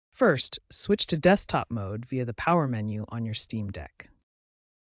First, switch to desktop mode via the power menu on your Steam Deck.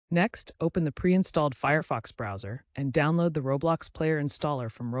 Next, open the pre-installed Firefox browser and download the Roblox Player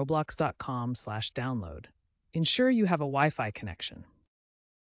installer from roblox.com/download. Ensure you have a Wi-Fi connection.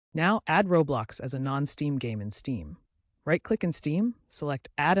 Now add Roblox as a non-Steam game in Steam. Right-click in Steam, select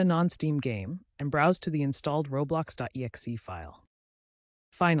Add a non-Steam game, and browse to the installed roblox.exe file.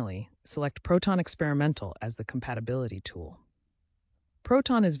 Finally, select Proton Experimental as the compatibility tool.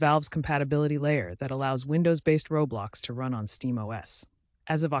 Proton is Valve's compatibility layer that allows Windows-based Roblox to run on SteamOS.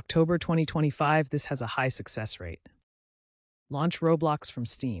 As of October 2025, this has a high success rate. Launch Roblox from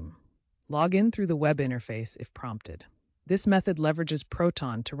Steam. Log in through the web interface if prompted. This method leverages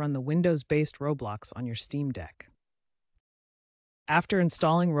Proton to run the Windows-based Roblox on your Steam Deck. After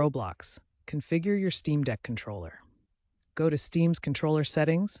installing Roblox, configure your Steam Deck controller. Go to Steam's controller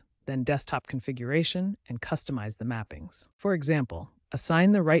settings, then desktop configuration, and customize the mappings. For example,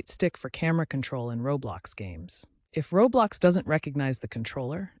 assign the right stick for camera control in Roblox games. If Roblox doesn't recognize the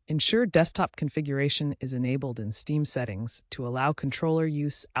controller, ensure desktop configuration is enabled in Steam settings to allow controller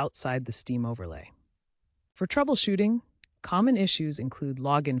use outside the Steam overlay. For troubleshooting, common issues include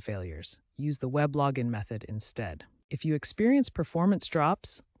login failures. Use the web login method instead. If you experience performance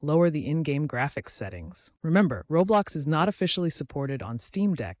drops, lower the in-game graphics settings. Remember, Roblox is not officially supported on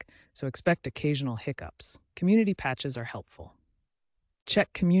Steam Deck, so expect occasional hiccups. Community patches are helpful.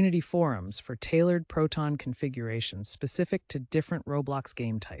 Check community forums for tailored Proton configurations specific to different Roblox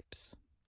game types.